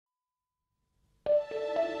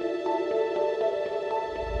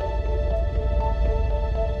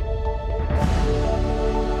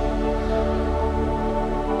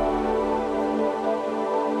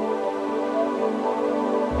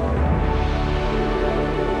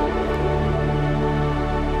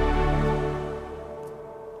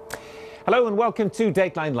Hello and welcome to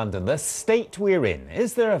Dateline London. The state we're in.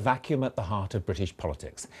 Is there a vacuum at the heart of British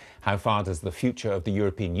politics? How far does the future of the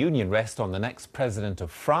European Union rest on the next president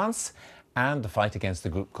of France? And the fight against the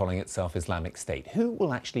group calling itself Islamic State. Who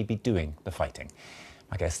will actually be doing the fighting?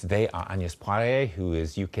 My guests today are Agnès Poirier, who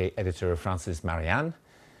is UK editor of France's Marianne,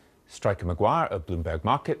 Stryker Maguire of Bloomberg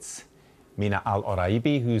Markets, Mina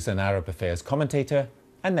Al-Oraibi, who's an Arab affairs commentator,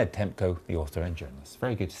 and Ned Tempko, the author and journalist.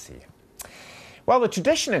 Very good to see you. Well, the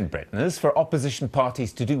tradition in Britain is for opposition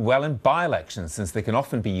parties to do well in by-elections, since they can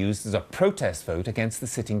often be used as a protest vote against the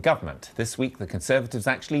sitting government. This week, the Conservatives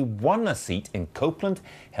actually won a seat in Copeland,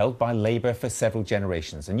 held by Labour for several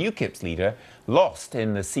generations. And UKIP's leader lost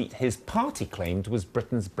in the seat his party claimed was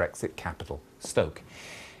Britain's Brexit capital, Stoke.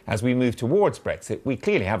 As we move towards Brexit, we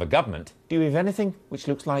clearly have a government. Do we have anything which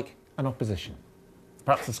looks like an opposition?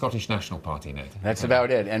 Perhaps the Scottish National Party, Ned. That's about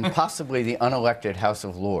it, and possibly the unelected House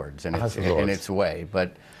of Lords in its way.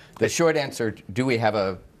 But the short answer, do we have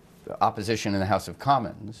a opposition in the House of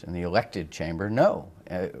Commons, in the elected chamber? No,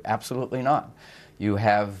 absolutely not. You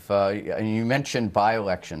have, and you mentioned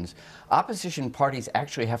by-elections. Opposition parties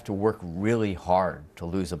actually have to work really hard to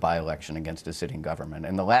lose a by-election against a sitting government.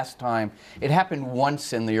 And the last time, it happened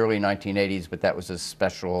once in the early 1980s, but that was a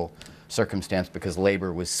special circumstance because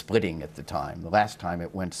Labour was splitting at the time. The last time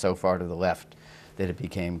it went so far to the left that it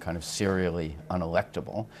became kind of serially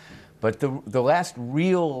unelectable. But the last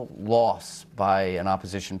real loss by an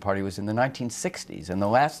opposition party was in the 1960s. And the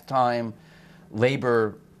last time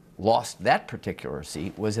Labour lost that particular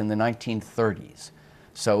seat was in the 1930s.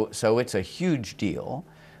 So it's a huge deal.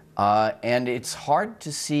 And it's hard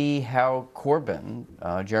to see how Corbyn,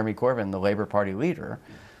 Jeremy Corbyn, the Labour Party leader,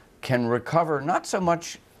 can recover not so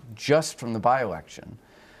much just from the by-election,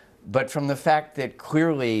 but from the fact that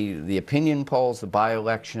clearly the opinion polls, the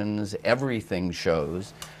by-elections, everything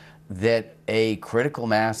shows that a critical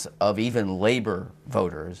mass of even Labour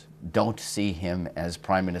voters don't see him as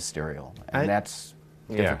prime ministerial. And that's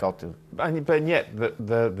difficult to... But yet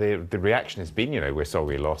the reaction has been, you know, we're sorry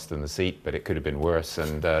we lost in the seat, but it could have been worse,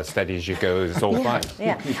 and steady as you go, it's all fine.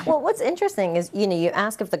 Yeah. Well, what's interesting is, you know, you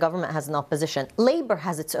ask if the government has an opposition. Labour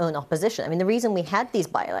has its own opposition. I mean, the reason we had these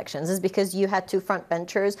by-elections is because you had two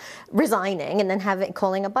frontbenchers resigning and then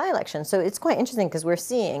calling a by-election. So it's quite interesting because we're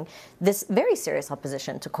seeing this very serious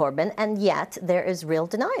opposition to Corbyn, and yet there is real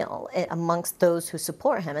denial amongst those who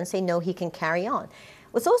support him and say, no, he can carry on.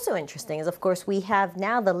 What's also interesting is, of course, we have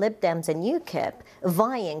now the Lib Dems and UKIP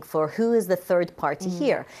vying for who is the third party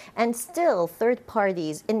here. And still, third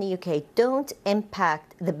parties in the UK don't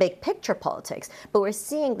impact the big picture politics. But we're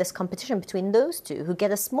seeing this competition between those two who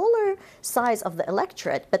get a smaller size of the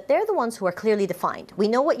electorate, but they're the ones who are clearly defined. We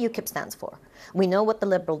know what UKIP stands for. We know what the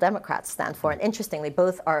Liberal Democrats stand for. And interestingly,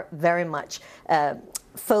 both are very much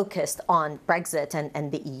focused on Brexit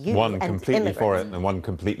and the EU. One and completely immigrants. For it and one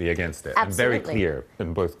completely against it. Absolutely. And very clear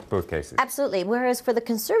in both cases. Absolutely. Whereas for the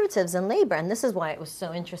Conservatives and Labour, and this is why it was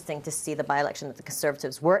so interesting to see the by-election that the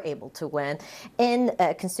Conservatives were able to win in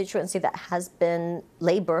a constituency that has been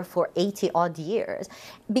Labour for 80-odd years,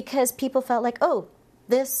 because people felt like, oh,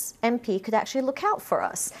 this MP could actually look out for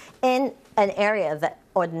us in an area that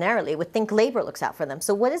ordinarily would think Labour looks out for them.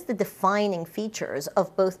 So what is the defining features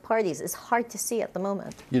of both parties is hard to see at the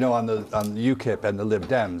moment. You know, on the UKIP and the Lib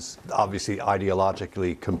Dems, obviously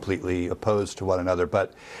ideologically completely opposed to one another,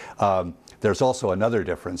 but there's also another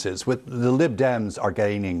difference is with the Lib Dems are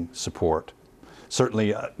gaining support.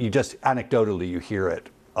 Certainly, you just anecdotally you hear it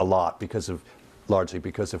a lot largely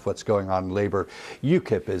because of what's going on in Labour.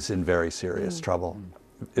 UKIP is in very serious trouble.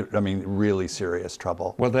 I mean, really serious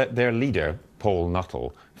trouble. Well, their leader, Paul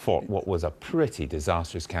Nuttall, fought what was a pretty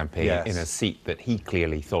disastrous campaign in a seat that he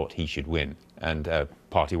clearly thought he should win. And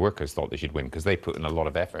party workers thought they should win because they put in a lot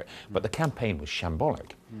of effort. But the campaign was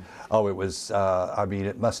shambolic. Oh, it was, I mean,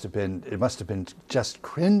 it must have been just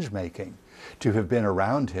cringe-making to have been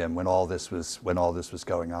around him when all this was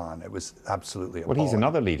going on. It was absolutely appalling. Well, he's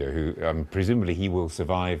another leader who, presumably he will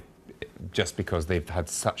survive just because they've had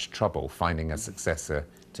such trouble finding a successor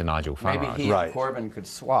to Nigel Farage. Maybe he and Corbyn could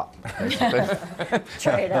swap.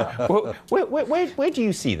 Try it out. Well, where do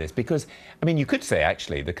you see this? Because, I mean, you could say,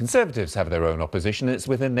 actually, the Conservatives have their own opposition, and it's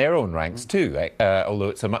within their own ranks too, although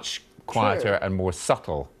it's a much quieter and more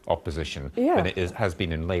subtle opposition than it has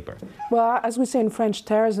been in Labour. Well, as we say in French,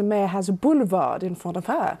 Theresa May has a boulevard in front of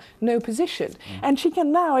her, no position. And she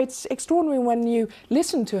can now, it's extraordinary when you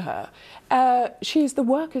listen to her. She's the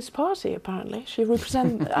Workers' Party, apparently. She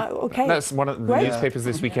represents, okay. That's one of the newspapers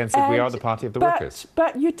this weekend said, we are the party of the workers.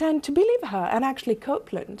 But you tend to believe her, and actually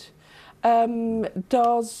Copeland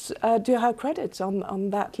does do her credit on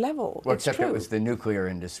that level. Well, it's except true. it was the nuclear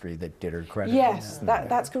industry that did her credit. Yes,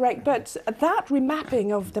 that's correct. But that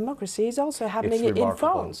remapping of democracy is also happening in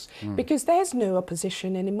France, because there's no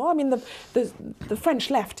opposition anymore. I mean, the French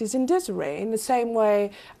left is in disarray in the same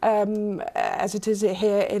way as it is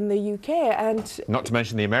here in the UK, and not to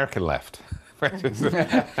mention the American left.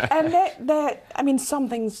 and I mean,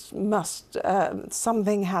 something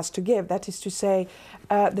has to give. That is to say,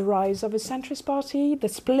 the rise of a centrist party, the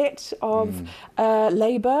split of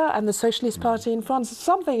Labour and the Socialist Party in France.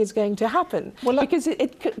 Something is going to happen, because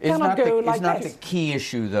it cannot go like this. It's not the key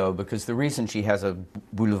issue, though, because the reason she has a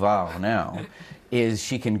boulevard now is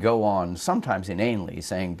she can go on, sometimes inanely,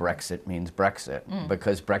 saying Brexit means Brexit,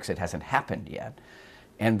 because Brexit hasn't happened yet.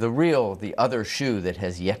 And the other shoe that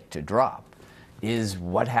has yet to drop is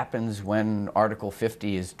what happens when Article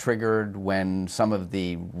 50 is triggered, when some of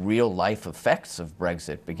the real-life effects of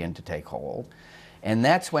Brexit begin to take hold. And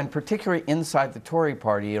that's when, particularly inside the Tory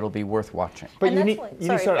party, it'll be worth watching. But you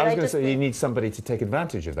need somebody to take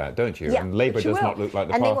advantage of that, don't you? Yeah, and Labour does not look like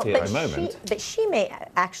the party at the moment. But she may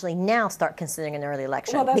actually now start considering an early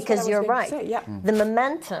election, well, because you're right. Say, yeah. The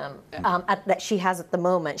momentum that she has at the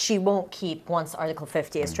moment, she won't keep once Article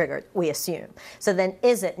 50 is triggered, we assume. So then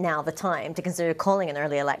is it now the time to consider calling an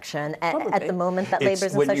early election at the moment that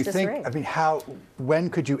Labour's in such disarray? I mean,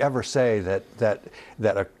 when could you ever say that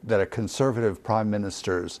a conservative prime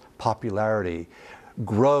minister's popularity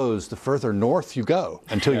grows the further north you go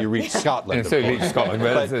until you reach Scotland? Until you reach Scotland,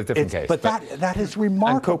 but that's a different case. But that is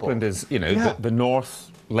remarkable. And Copeland is, the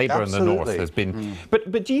north, Labour in the north has been.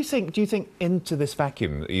 But do you think into this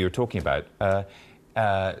vacuum that you're talking about,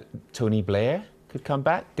 Tony Blair could come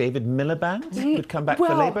back, David Miliband could come back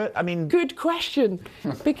for Labour? I mean, good question,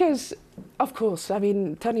 because. Of course, I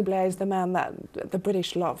mean, Tony Blair is the man that the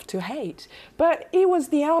British love to hate. But he was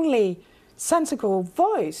the only sensible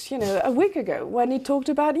voice, a week ago when he talked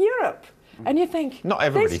about Europe. And you think... Not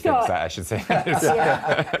everybody thinks that, I should say.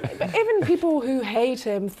 But even people who hate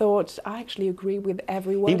him thought, I actually agree with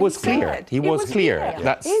every word he was clear. He was clear.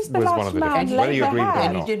 That was one of the differences, whether you agree with it or not.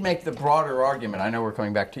 And he did make the broader argument, I know we're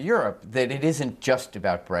coming back to Europe, that it isn't just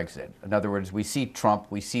about Brexit. In other words, we see Trump,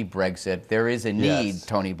 we see Brexit. There is a need,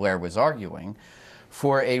 Tony Blair was arguing,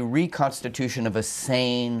 for a reconstitution of a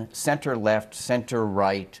sane center-left,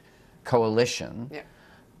 center-right coalition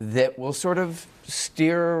that will sort of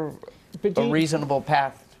steer a reasonable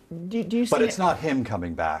path. Do you see but it's not him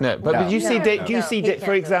coming back. No, but do you see,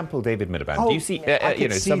 for example, David Miliband? Do you see,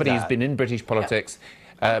 somebody who's been in British politics,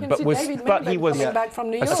 but he was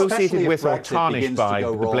associated with or tarnished by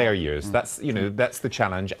the Blair years. That's that's the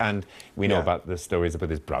challenge, and we know about the stories about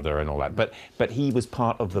his brother and all that. But he was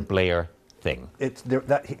part of the Blair thing.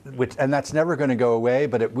 And that's never going to go away,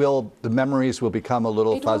 but it will. The memories will become a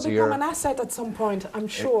little fuzzier. It will become an asset at some point. I'm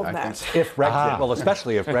sure of that. If Brexit, well,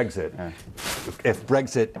 especially if Brexit, if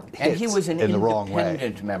Brexit hits and he was an in the wrong way.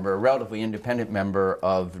 independent member, a relatively independent member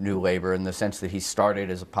of New Labour, in the sense that he started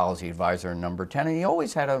as a policy advisor in Number 10, and he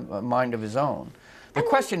always had a mind of his own. The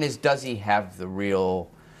question is, does he have the real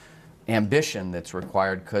ambition that's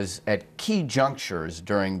required? Because at key junctures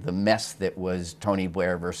during the mess that was Tony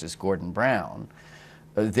Blair versus Gordon Brown,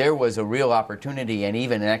 there was a real opportunity and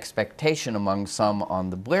even an expectation among some on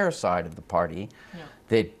the Blair side of the party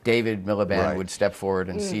that David Miliband would step forward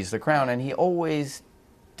and seize the crown, and he always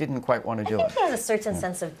didn't quite want to do it. I think there's a certain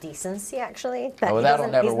sense of decency, actually. That'll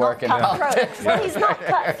never work in politics. Well, he's not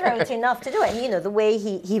cutthroat enough to do it. And, the way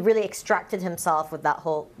he really extracted himself with that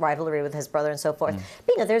whole rivalry with his brother and so forth.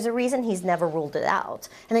 But, there's a reason he's never ruled it out.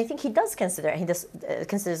 And I think he does consider it. He does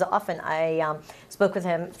considers it often. I spoke with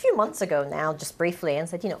him a few months ago now, just briefly, and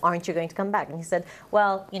said, aren't you going to come back? And he said,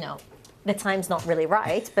 well, the time's not really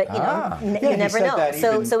right, but you never know.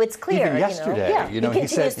 So it's clear. Even yesterday, he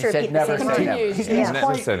continues to repeat the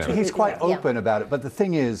same thing. He's quite open about it. But the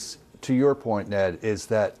thing is, to your point, Ned, is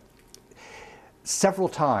that several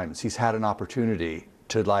times he's had an opportunity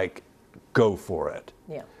to go for it.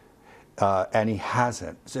 And he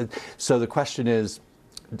hasn't. So the question is,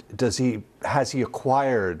 has he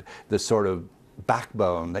acquired the sort of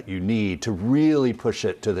backbone that you need to really push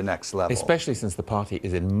it to the next level? Especially since the party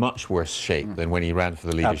is in much worse shape than when he ran for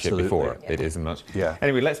the leadership before. It isn't much.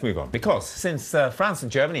 Anyway, let's move on. Because since France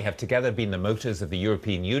and Germany have together been the motors of the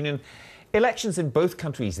European Union, elections in both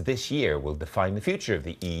countries this year will define the future of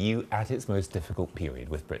the EU at its most difficult period,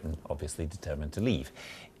 with Britain obviously determined to leave.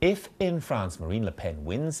 If in France Marine Le Pen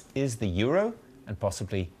wins, is the euro and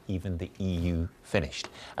possibly even the EU finished?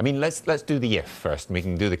 I mean, let's do the if first, and we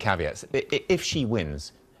can do the caveats. If she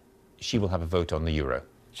wins, she will have a vote on the euro.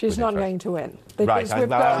 She's not going to win. Right,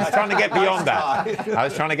 I was trying to get beyond that. I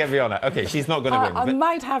was trying to get beyond that. Okay, she's not going to win. I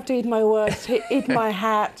might have to eat my words, eat my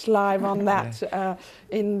hat live on that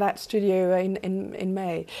in that studio in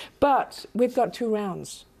May. But we've got 2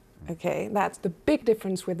 rounds. Okay, that's the big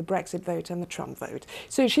difference with the Brexit vote and the Trump vote.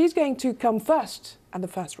 So she's going to come first at the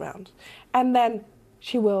first round, and then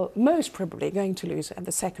she will most probably going to lose at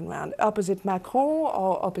the second round, opposite Macron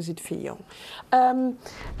or opposite Fillon.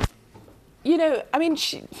 You know, I mean,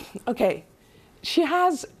 she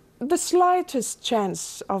has the slightest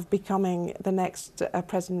chance of becoming the next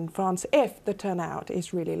president in France if the turnout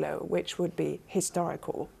is really low, which would be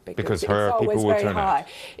historical. Because her people will turn out.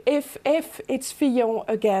 If it's Fillon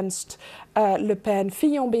against Le Pen,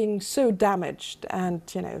 Fillon being so damaged and,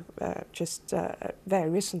 you know, just very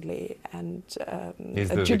recently, and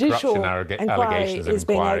a judicial inquiry is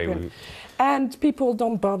being opened, and people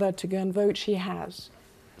don't bother to go and vote, she has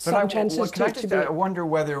some chances to be. I wonder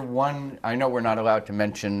whether I know we're not allowed to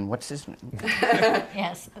mention, what's his name?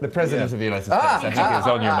 Yes. The President of the United States, I think is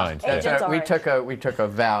on your mind. We took a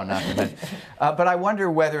vow not to mention. But I wonder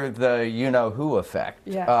whether the you-know-who effect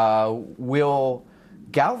will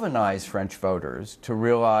galvanize French voters to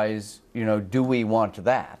realize, you know, do we want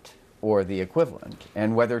that or the equivalent,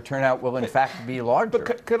 and whether turnout will in fact be larger.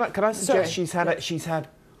 But can I suggest she's had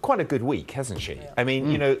quite a good week, hasn't she? Yeah. I mean,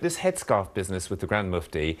 you know, this headscarf business with the Grand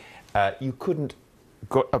Mufti, you couldn't,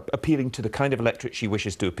 appealing to the kind of electorate she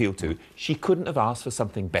wishes to appeal to, she couldn't have asked for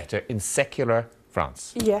something better in secular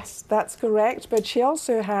France. Yes, that's correct. But she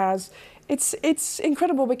also has, it's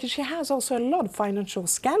incredible because she has also a lot of financial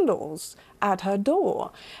scandals at her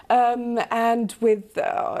door, and with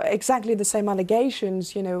exactly the same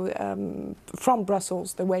allegations, you know, from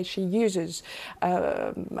Brussels, the way she uses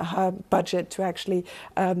her budget to actually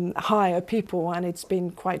hire people, and it's been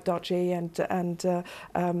quite dodgy, and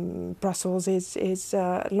Brussels is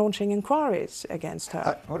launching inquiries against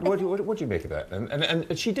her. What do you make of that?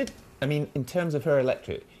 And she did, I mean, in terms of her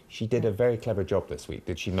electorate, she did a very clever job this week,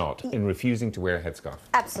 did she not, in refusing to wear a headscarf?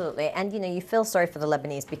 Absolutely. And, you know, you feel sorry for the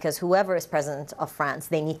Lebanese because whoever is president of France,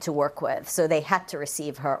 they need to work with. So they had to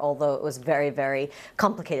receive her, although it was very, very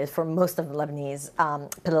complicated for most of the Lebanese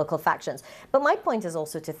political factions. But my point is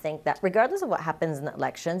also to think that regardless of what happens in the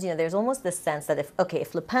elections, you know, there's almost this sense that if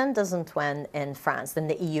Le Pen doesn't win in France, then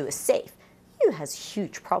the EU is safe. EU has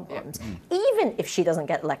huge problems. Even if she doesn't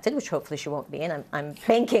get elected, which hopefully she won't be, and I'm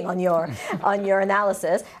banking on your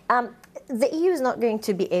analysis, the EU is not going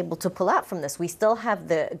to be able to pull out from this. We still have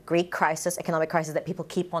the Greek crisis, economic crisis that people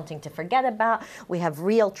keep wanting to forget about. We have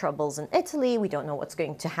real troubles in Italy. We don't know what's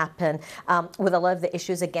going to happen with a lot of the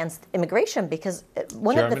issues against immigration, because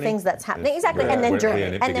one of the things that's happening, and then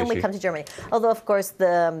Germany, and then we come to Germany. Although, of course,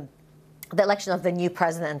 the election of the new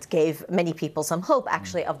president gave many people some hope,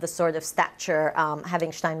 actually, of the sort of stature, having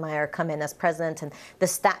Steinmeier come in as president, and the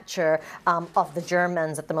stature of the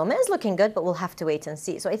Germans at the moment is looking good, but we'll have to wait and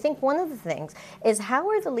see. So I think one of the things is, how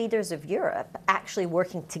are the leaders of Europe actually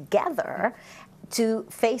working together to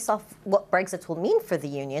face off what Brexit will mean for the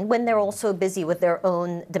Union when they're also busy with their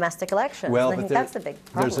own domestic elections? Well, and I think that's the big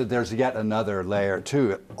problem. There's yet another layer,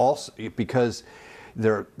 too, also because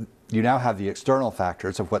you now have the external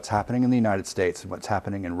factors of what's happening in the United States and what's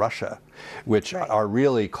happening in Russia, which are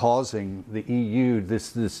really causing the EU,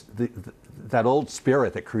 that old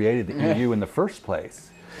spirit that created the EU in the first place.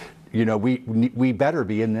 You know, we better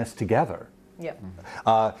be in this together. Yeah.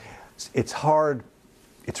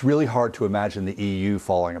 It's really hard to imagine the EU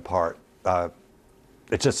falling apart.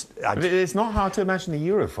 It's not hard to imagine the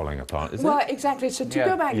euro falling apart, is it? Well, exactly. So to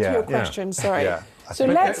go back to your question, sorry. So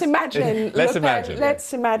let's imagine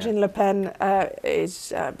Le Pen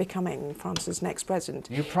is becoming France's next president.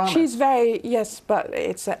 You promise. She's but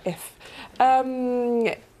it's a if.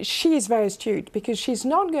 She is very astute because she's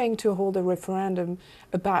not going to hold a referendum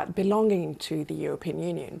about belonging to the European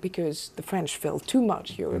Union, because the French feel too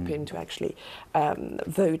much European to actually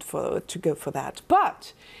vote to go for that.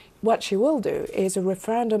 But what she will do is a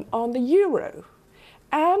referendum on the euro.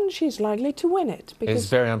 And she's likely to win it. Because it's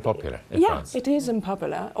very unpopular in France. It is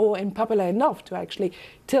unpopular, or unpopular enough to actually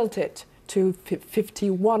tilt it to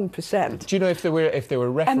 51%. Do you know if there were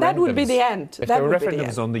referendums? And that would be the end. If there were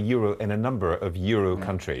referendums on the euro in a number of euro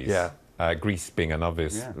countries, Greece being an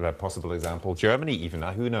obvious possible example, Germany even,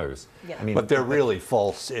 who knows? Yeah. I mean, but they're really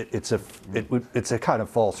false. It's a kind of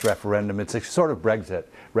false referendum. It's a sort of Brexit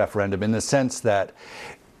referendum in the sense that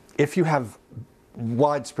if you have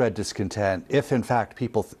widespread discontent, if in fact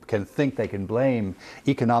people can think they can blame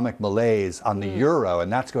economic malaise on the euro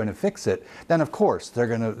and that's going to fix it, then of course they're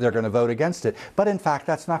going to vote against it. But in fact,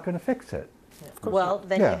 that's not going to fix it. Of course Well, not.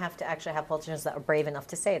 then Yeah. you have to actually have politicians that are brave enough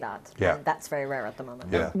to say that. Yeah. And that's very rare at the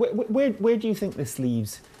moment. Yeah. Where do you think this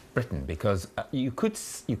leaves Britain? Because you could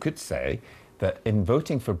say that in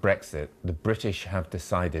voting for Brexit, the British have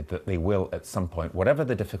decided that they will, at some point, whatever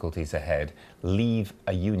the difficulties ahead, leave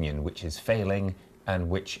a union which is failing and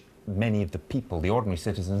which many of the people, the ordinary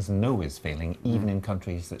citizens, know is failing, even in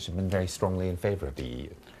countries that have been very strongly in favour of the EU.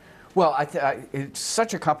 Well, it's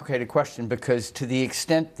such a complicated question because to the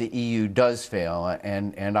extent the EU does fail,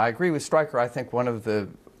 and I agree with Stryker, I think one of the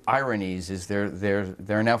ironies is there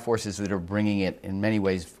are now forces that are bringing it in many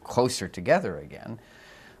ways closer together again.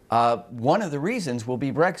 One of the reasons will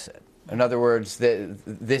be Brexit. In other words,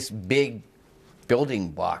 this big building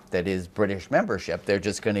block that is British membership, they're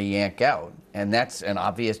just going to yank out. And that's an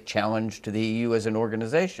obvious challenge to the EU as an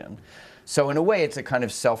organization. So in a way, it's a kind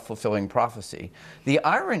of self-fulfilling prophecy. The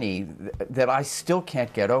irony that I still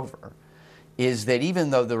can't get over is that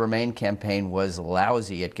even though the Remain campaign was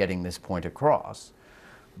lousy at getting this point across,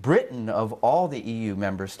 Britain, of all the EU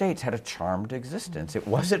member states, had a charmed existence. It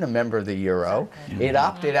wasn't a member of the euro. It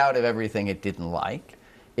opted out of everything it didn't like.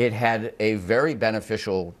 It had a very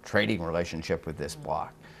beneficial trading relationship with this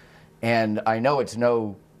bloc. And I know it's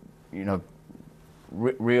no,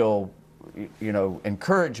 real,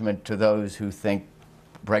 encouragement to those who think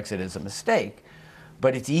Brexit is a mistake.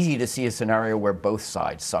 But it's easy to see a scenario where both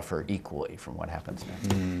sides suffer equally from what happens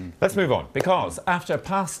next. Let's move on, because after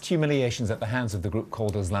past humiliations at the hands of the group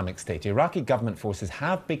called Islamic State, Iraqi government forces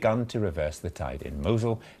have begun to reverse the tide in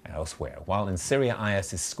Mosul and elsewhere, while in Syria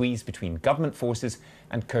IS is squeezed between government forces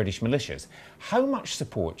and Kurdish militias. How much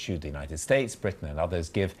support should the United States, Britain and others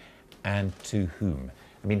give, and to whom?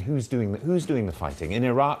 I mean, who's doing the fighting? In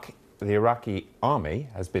Iraq, the Iraqi army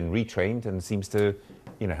has been retrained and seems to,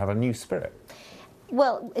 have a new spirit.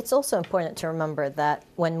 Well, it's also important to remember that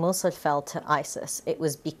when Mosul fell to ISIS, it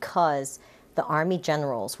was because the army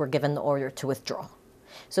generals were given the order to withdraw.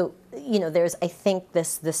 So, there's, I think,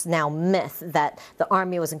 this now myth that the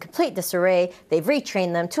army was in complete disarray. They've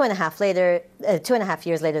retrained them. 2.5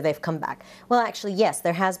 years later, they've come back. Well, actually, yes,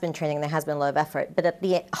 there has been training. There has been a lot of effort. But at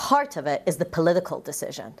the heart of it is the political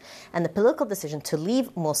decision. And the political decision to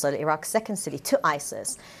leave Mosul, Iraq's second city, to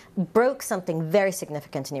ISIS broke something very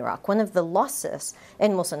significant in Iraq. One of the losses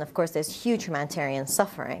in Mosul, and of course, there's huge humanitarian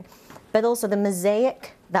suffering, but also the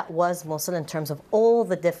mosaic that was Mosul in terms of all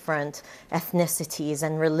the different ethnicities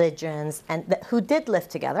and religions and who did live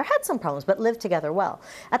together, had some problems, but lived together well.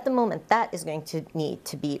 At the moment, that is going to need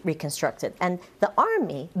to be reconstructed. And the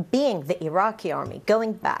army, being the Iraqi army,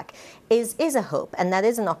 going back, is a hope, and that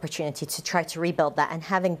is an opportunity to try to rebuild that and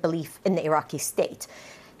having belief in the Iraqi state.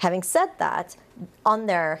 Having said that, on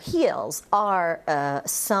their heels are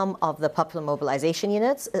some of the popular mobilization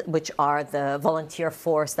units, which are the volunteer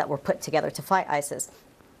force that were put together to fight ISIS,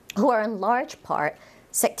 who are in large part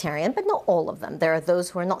sectarian, but not all of them. There are those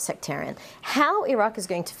who are not sectarian. How Iraq is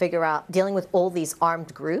going to figure out dealing with all these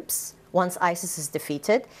armed groups once ISIS is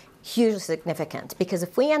defeated, hugely significant, because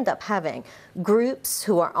if we end up having groups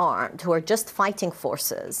who are armed, who are just fighting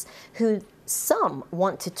forces, who some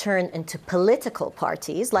want to turn into political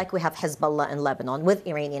parties, like we have Hezbollah in Lebanon with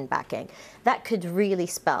Iranian backing, that could really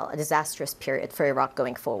spell a disastrous period for Iraq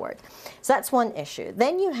going forward. So that's one issue.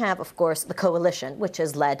 Then you have, of course, the coalition, which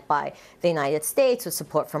is led by the United States with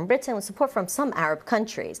support from Britain, with support from some Arab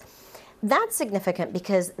countries. That's significant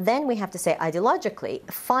because then we have to say ideologically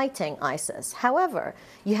fighting ISIS. However,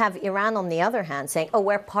 you have Iran on the other hand saying, oh,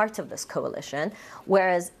 we're part of this coalition,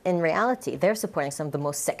 whereas in reality, they're supporting some of the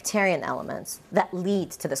most sectarian elements that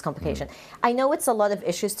lead to this complication. I know it's a lot of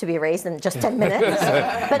issues to be raised in just 10 minutes,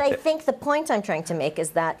 but I think the point I'm trying to make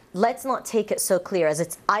is that let's not take it so clear as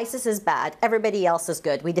it's ISIS is bad, everybody else is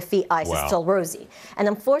good, we defeat ISIS, it's all rosy. And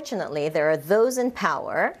unfortunately, there are those in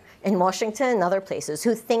power in Washington and other places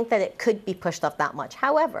who think that it could be pushed off that much.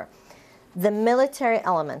 However, the military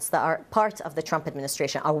elements that are part of the Trump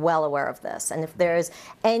administration are well aware of this. And if there is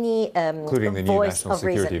any including the new voice national of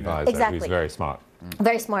reason, security advisor, who's very smart.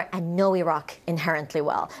 Very smart and know Iraq inherently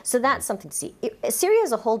well. So that's something to see. Syria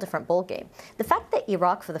is a whole different ballgame. The fact that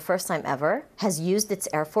Iraq, for the first time ever, has used its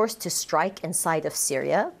air force to strike inside of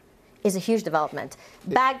Syria is a huge development.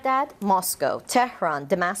 Baghdad, Moscow, Tehran,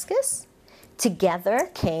 Damascus together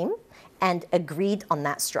came and agreed on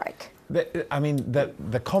that strike.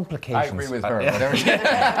 The complications. I agree with her.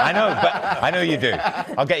 I know, but I know you do.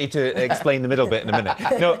 I'll get you to explain the middle bit in a minute.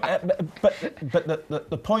 No, but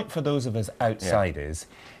the point for those of us outside is,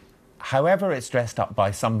 however it's dressed up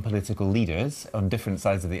by some political leaders on different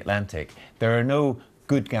sides of the Atlantic, there are no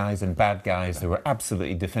good guys and bad guys who are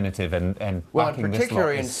absolutely definitive and well, backing in this particular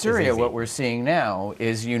lot in is Syria, easy. what we're seeing now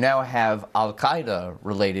is you now have Al-Qaeda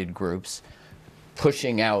related groups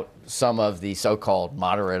pushing out some of the so-called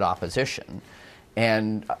moderate opposition.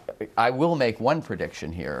 And I will make one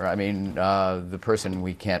prediction here. I mean, the person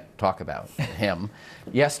we can't talk about, him,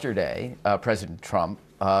 yesterday, President Trump,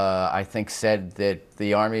 I think, said that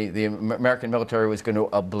the American military was going to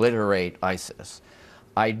obliterate ISIS.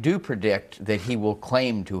 I do predict that he will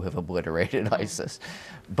claim to have obliterated ISIS,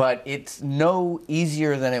 but it's no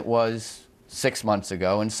easier than it was 6 months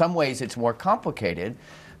ago. In some ways, it's more complicated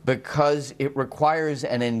because it requires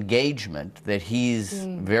an engagement that he's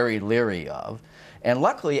very leery of. And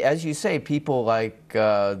luckily, as you say, people like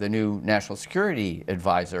the new National Security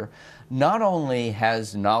Advisor not only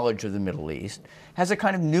has knowledge of the Middle East, has a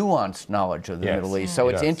kind of nuanced knowledge of the Middle East. So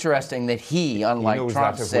it's interesting that he, unlike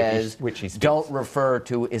Trump, says, don't refer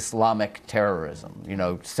to Islamic terrorism. You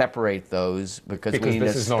know, separate those because we need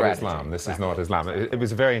this a is strategy. not Islam. This is not Islam. It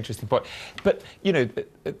was a very interesting point. But, you know,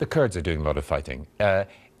 the Kurds are doing a lot of fighting.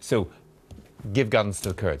 So give guns to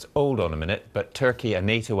the Kurds. Hold on a minute. But Turkey, a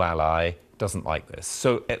NATO ally, doesn't like this.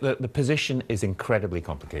 So the position is incredibly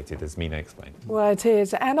complicated, as Mina explained. Well, it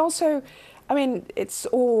is. And also, I mean, it's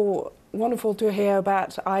all wonderful to hear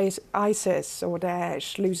about ISIS or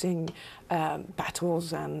Daesh losing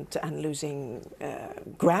battles and losing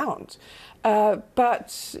ground.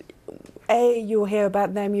 But you'll hear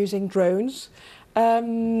about them using drones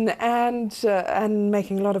and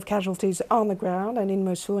making a lot of casualties on the ground and in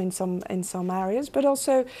Mosul in some areas. But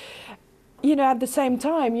also, you know, at the same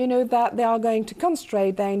time, you know that they are going to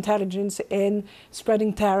concentrate their intelligence in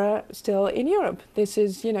spreading terror still in Europe. This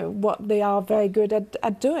is, you know, what they are very good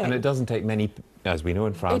at doing. And it doesn't take many, as we know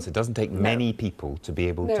in France, it doesn't take many people to be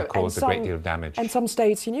able to cause a great deal of damage. And some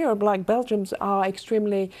states in Europe, like Belgium, are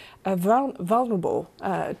extremely vulnerable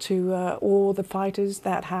to all the fighters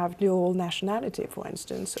that have dual nationality, for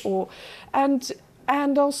instance.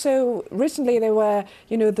 And also, recently there were,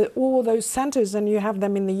 you know, all those centres, and you have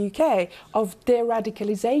them in the UK, of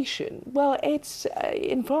de-radicalisation. Well, it's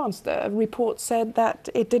in France, the report said that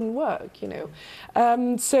it didn't work, you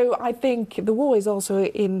know. So I think the war is also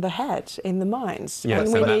in the head, in the minds. Yeah,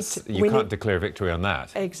 so you can't declare victory on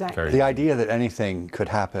that. Exactly. The idea that anything could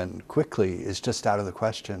happen quickly is just out of the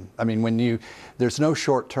question. I mean, there's no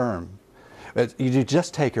short term. You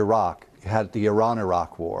just take Iraq. You had the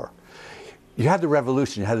Iran-Iraq war. You had the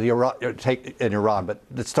revolution, you had the Iran, but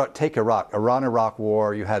take Iraq, Iran-Iraq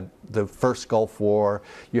war, you had the first Gulf War,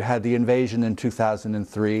 you had the invasion in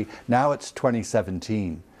 2003, now it's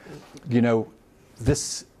 2017. You know,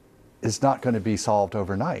 this is not going to be solved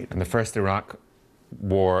overnight. And the first Iraq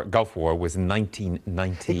war, Gulf War, was in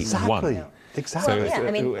 1991. Exactly. Exactly. Well, So yeah,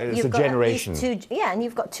 I mean, it's a generation. And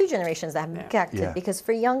you've got two generations that have been connected because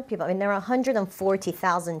for young people, I mean, there are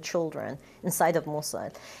 140,000 children inside of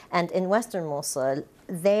Mosul, and in Western Mosul,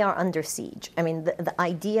 they are under siege. I mean, the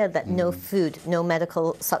idea that no food, no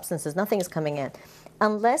medical substances, nothing is coming in,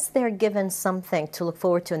 unless they're given something to look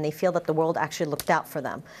forward to and they feel that the world actually looked out for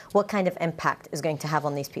them, what kind of impact is going to have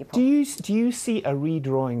on these people? Do you see a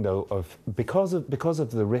redrawing, though, of because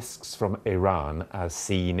of the risks from Iran as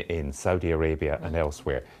seen in Saudi Arabia and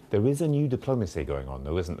elsewhere, there is a new diplomacy going on,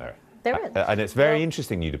 though, isn't there? There is. And it's very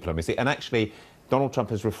interesting new diplomacy. And actually, Donald Trump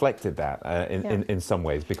has reflected that in some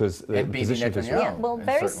ways because the position of Israel. Yeah, well,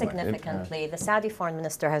 very significantly, the Saudi foreign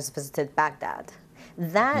minister has visited Baghdad.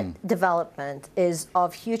 That development is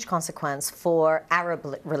of huge consequence for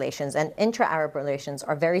Arab relations, and intra-Arab relations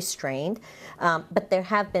are very strained, but there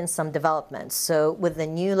have been some developments. So with the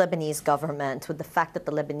new Lebanese government, with the fact that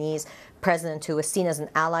the Lebanese president, who was seen as an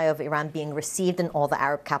ally of Iran, being received in all the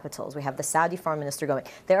Arab capitals, we have the Saudi foreign minister going,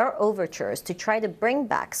 there are overtures to try to bring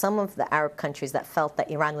back some of the Arab countries that felt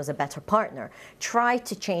that Iran was a better partner, try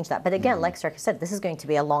to change that. But again, like Serkis said, this is going to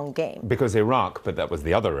be a long game. Because Iraq, but that was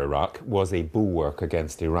the other Iraq, was a bulwark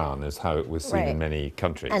against Iran, is how it was seen in many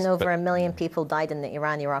countries. And over 1 million people died in the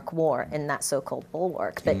Iran-Iraq war in that so-called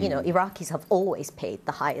bulwark. But, you know, Iraqis have always paid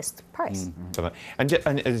the highest price.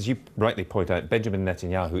 And as you rightly point out, Benjamin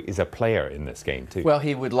Netanyahu is a player in this game too. Well,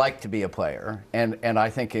 he would like to be a player, and I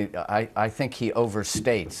think I think he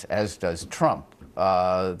overstates, as does Trump,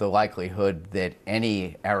 the likelihood that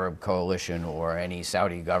any Arab coalition or any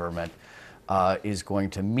Saudi government is going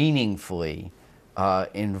to meaningfully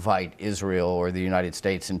invite Israel or the United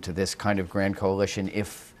States into this kind of grand coalition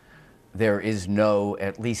if there is no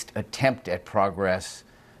at least attempt at progress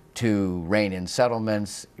to rein in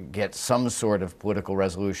settlements, get some sort of political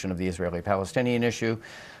resolution of the Israeli-Palestinian issue,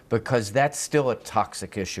 because that's still a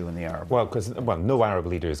toxic issue in the Arab world. Well, no Arab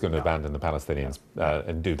leader is going to abandon the Palestinians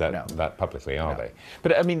and do that publicly, are they?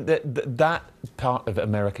 But I mean, that part of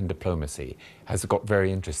American diplomacy has got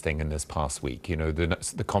very interesting in this past week. You know,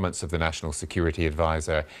 the comments of the National Security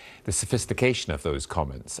Advisor, the sophistication of those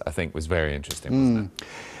comments, I think, was very interesting, wasn't it?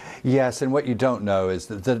 Yes, and what you don't know is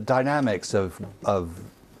that the dynamics of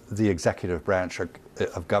the executive branch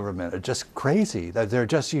of government are just crazy. They're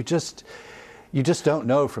just you just don't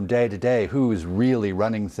know from day to day who is really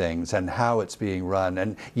running things and how it's being run.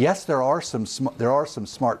 And yes, there are some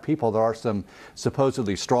smart people. There are some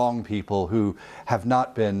supposedly strong people who have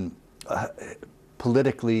not been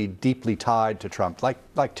politically deeply tied to Trump, like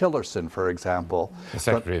Tillerson, for example, the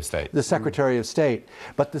Secretary of State. The Secretary of State,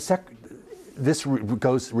 but this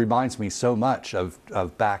reminds me so much of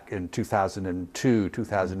back in 2002,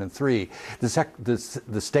 2003.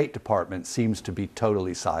 The State Department seems to be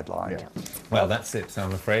totally sidelined. Yeah. Well, that's it,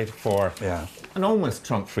 I'm afraid, for an almost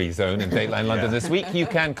Trump-free zone in Dateline London this week. You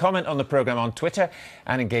can comment on the programme on Twitter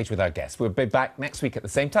and engage with our guests. We'll be back next week at the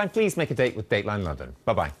same time. Please make a date with Dateline London.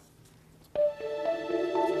 Bye-bye.